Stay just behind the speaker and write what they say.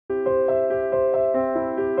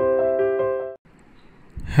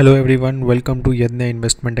Hello everyone, welcome to Yadnya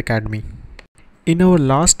Investment Academy. In our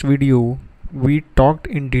last video, we talked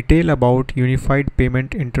in detail about Unified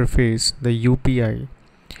Payment Interface, the UPI,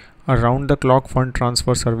 a round-the-clock fund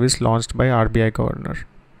transfer service launched by RBI Governor.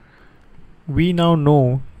 We now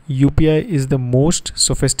know UPI is the most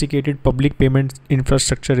sophisticated public payment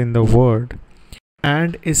infrastructure in the world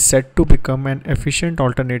and is set to become an efficient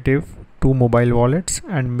alternative to mobile wallets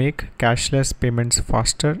and make cashless payments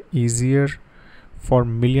faster, easier, for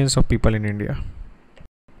millions of people in India.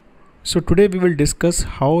 So today we will discuss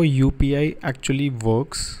how UPI actually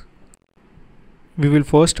works. We will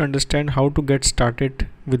first understand how to get started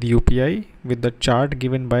with UPI with the chart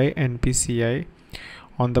given by NPCI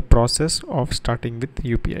on the process of starting with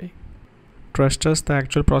UPI. Trust us, the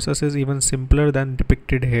actual process is even simpler than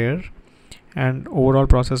depicted here, and overall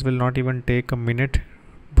process will not even take a minute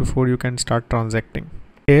before you can start transacting.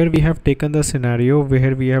 Here we have taken the scenario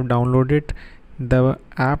where we have downloaded the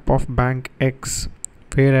app of bank X,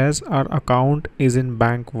 whereas our account is in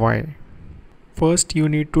bank Y. First, you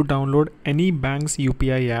need to download any bank's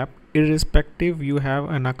UPI app, irrespective you have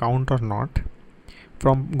an account or not,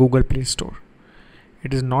 from Google Play Store.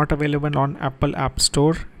 It is not available on Apple App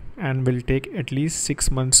Store and will take at least 6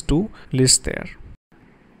 months to list there.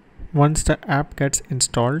 Once the app gets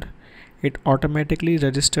installed, it automatically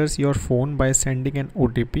registers your phone by sending an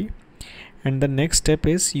OTP. And the next step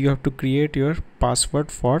is you have to create your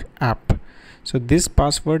password for app. So this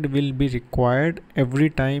password will be required every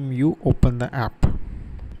time you open the app.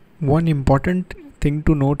 One important thing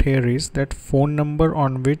to note here is that phone number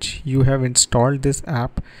on which you have installed this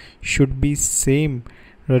app should be same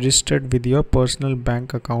registered with your personal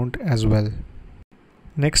bank account as well.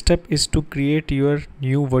 Next step is to create your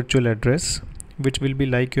new virtual address, which will be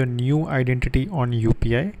like your new identity on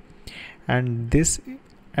UPI, and this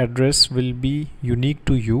address will be unique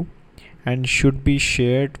to you and should be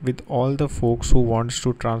shared with all the folks who wants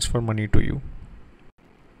to transfer money to you.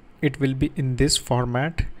 It will be in this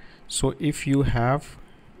format. So if you have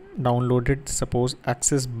downloaded, suppose,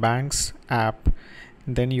 Axis Bank's app,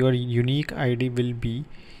 then your unique ID will be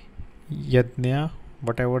Yadnya,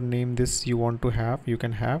 whatever name this you want to have, you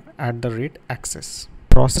can have @Axis.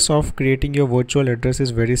 Process of creating your virtual address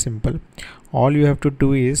is very simple. All you have to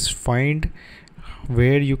do is find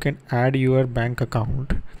where you can add your bank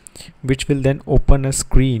account, which will then open a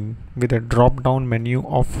screen with a drop down menu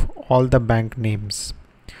of all the bank names.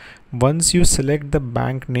 Once you select the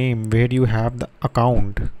bank name where you have the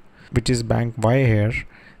account, which is bank Y here,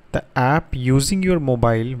 the app using your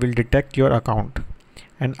mobile will detect your account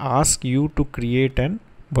and ask you to create an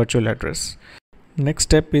virtual address. Next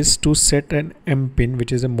step is to set an MPIN,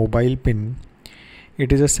 which is a mobile PIN.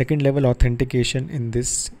 It is a second level authentication in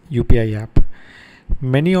this UPI app.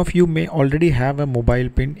 Many of you may already have a mobile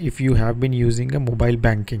PIN if you have been using a mobile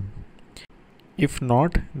banking. If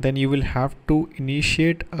not, then you will have to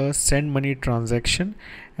initiate a send money transaction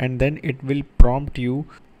and then it will prompt you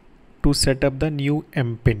to set up the new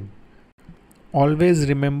MPIN. Always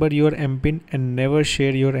remember your MPIN and never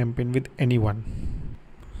share your MPIN with anyone.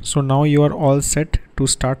 So now you are all set to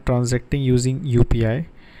start transacting using UPI.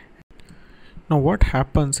 Now what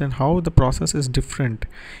happens and how the process is different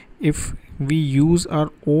if we use our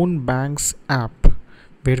own bank's app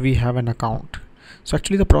where we have an account. So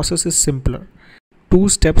actually the process is simpler. 2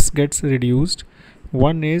 steps gets reduced.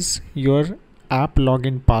 One is your app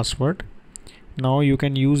login password. Now you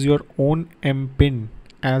can use your own MPIN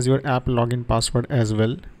as your app login password as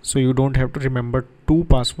well. So you don't have to remember 2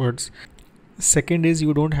 passwords. Second is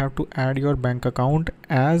you don't have to add your bank account,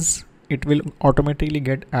 as it will automatically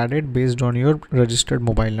get added based on your registered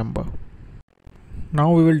mobile number. Now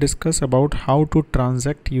we will discuss about how to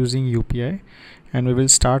transact using UPI, and we will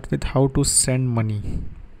start with how to send money.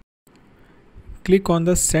 Click on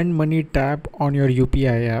the Send Money tab on your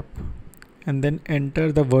UPI app and then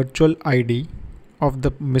enter the virtual ID of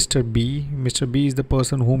the Mr. B. Mr. B is the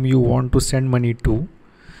person whom you want to send money to.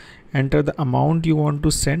 Enter the amount you want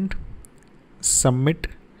to send. Submit.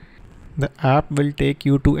 The app will take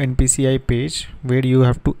you to NPCI page where you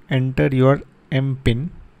have to enter your MPIN,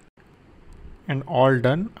 and all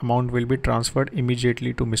done, amount will be transferred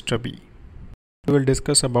immediately to Mr. B. We will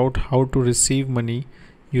discuss about how to receive money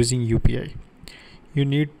using UPI. You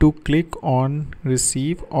need to click on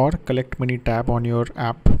Receive or Collect Money tab on your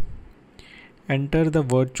app. Enter the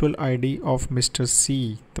virtual ID of Mr.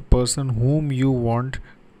 C, the person whom you want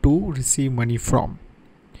to receive money from.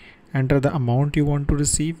 Enter the amount you want to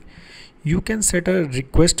receive. You can set a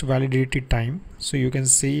request validity time, so you can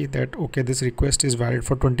see that okay, this request is valid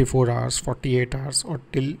for 24 hours, 48 hours, or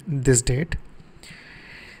till this date.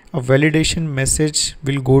 A validation message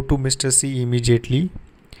will go to Mr. C immediately.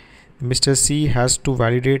 Mr. C has to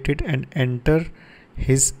validate it and enter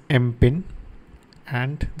his MPIN,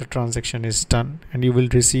 and the transaction is done and you will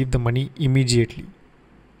receive the money immediately.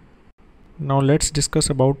 Now let's discuss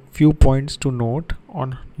about few points to note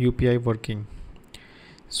on UPI working.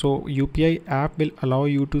 So UPI app will allow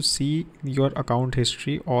you to see your account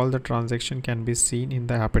history. All the transaction can be seen in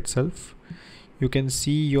the app itself. You can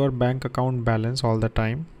see your bank account balance all the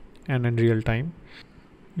time and in real time.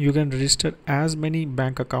 You can register as many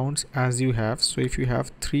bank accounts as you have. So if you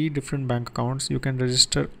have 3 different bank accounts, you can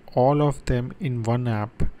register all of them in one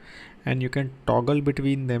app, and you can toggle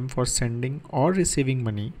between them for sending or receiving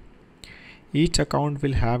money. Each account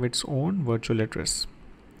will have its own virtual address.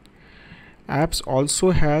 Apps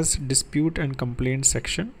also has dispute and complaint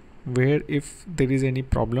section, where if there is any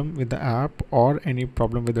problem with the app or any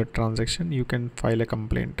problem with the transaction, you can file a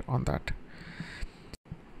complaint on that.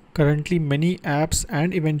 Currently many apps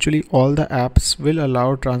and eventually all the apps will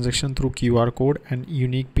allow transaction through QR code and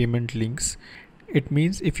unique payment links. It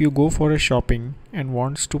means if you go for a shopping and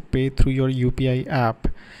wants to pay through your UPI app,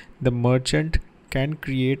 the merchant can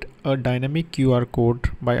create a dynamic QR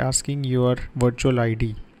code by asking your virtual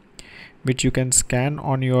ID, which you can scan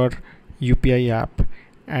on your UPI app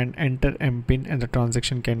and enter MPIN, and the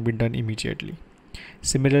transaction can be done immediately.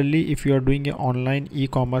 Similarly, if you are doing an online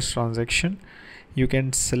e-commerce transaction, you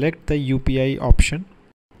can select the UPI option,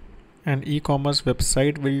 and e-commerce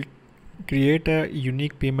website will create a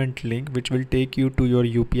unique payment link which will take you to your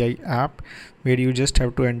UPI app, where you just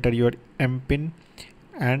have to enter your MPIN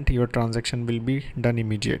and your transaction will be done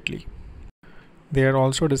immediately. There are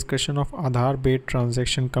also discussion of Aadhaar based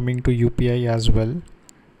transaction coming to UPI as well.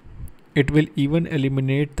 It will even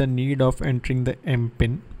eliminate the need of entering the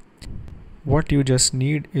MPIN. What you just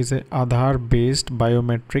need is a Aadhaar based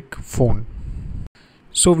biometric phone.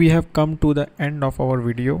 So we have come to the end of our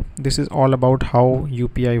video. This is all about how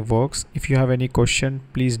UPI works. If you have any question,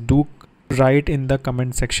 please do write in the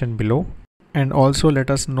comment section below, and also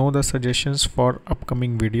let us know the suggestions for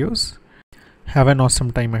upcoming videos. Have an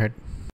awesome time ahead.